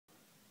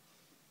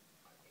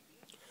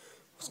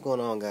What's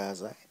going on,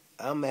 guys?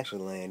 I'm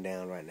actually laying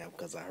down right now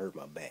because I hurt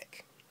my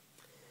back.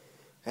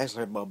 I actually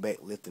hurt my back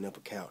lifting up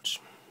a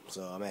couch,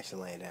 so I'm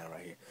actually laying down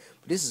right here.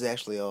 But this is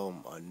actually a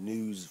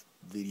news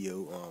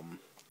video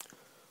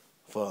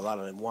for a lot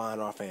of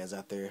Y&R fans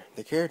out there.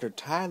 The character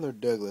Tyler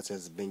Douglas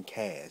has been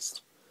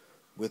cast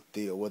with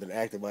an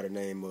actor by the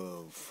name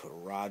of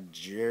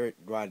Roderick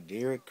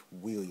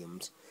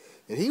Williams,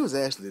 and he was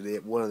actually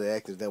one of the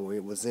actors that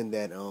was in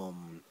that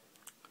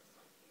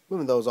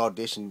remember those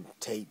audition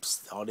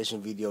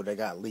video that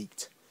got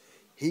leaked.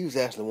 He was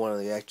actually one of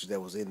the actors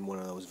that was in one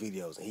of those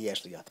videos, and he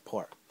actually got the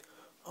part.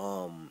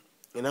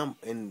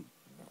 And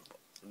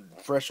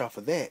fresh off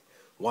of that,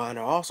 Weiner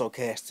also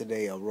cast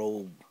today a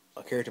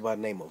character by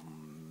the name of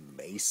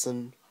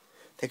Mason.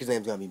 I think his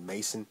name's gonna be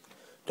Mason.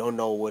 Don't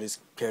know what his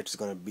character's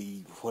gonna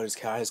be, how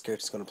his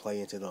character's gonna play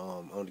into the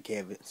on the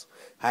cabins,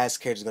 how his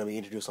character's gonna be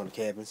introduced on the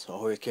cabins, or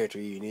who his character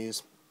even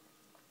is.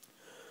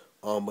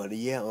 But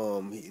yeah,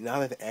 now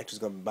that the actor's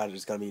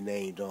gonna be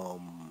named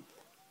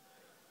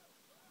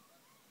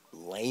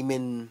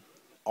Layman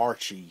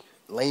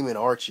Layman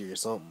Archie or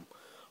something.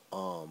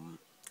 Um,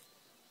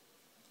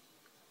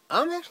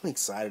 I'm actually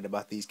excited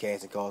about these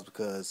casting calls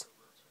because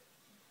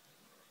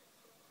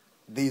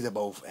these are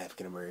both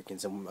African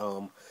Americans. And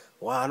well,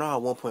 I know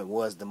at one point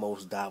was the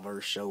most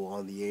diverse show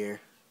on the air,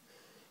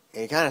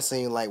 and it kind of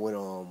seemed like when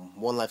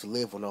One Life to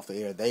Live went off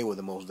the air, they were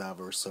the most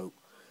diverse soap.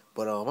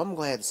 But I'm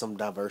glad that some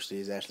diversity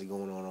is actually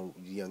going on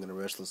Young and the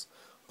Restless.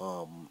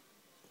 Um,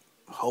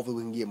 Hopefully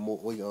we can get more.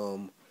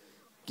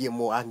 Get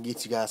more. I can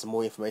get you guys some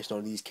more information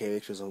on these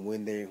characters and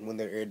when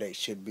their air date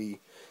should be.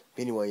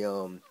 But anyway,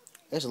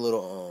 that's a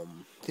little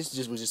was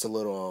just a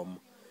little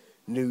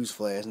news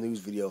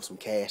video of some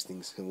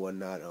castings and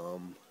whatnot.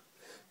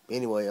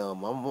 Anyway,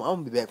 I'm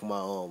gonna be back with my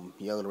Young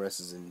and the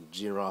Restless and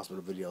General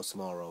Hospital videos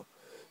tomorrow.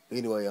 But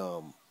anyway,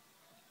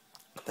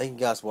 thank you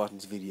guys for watching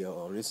this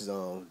video. This is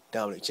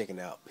Dominic checking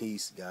out.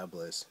 Peace. God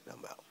bless.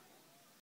 I'm out.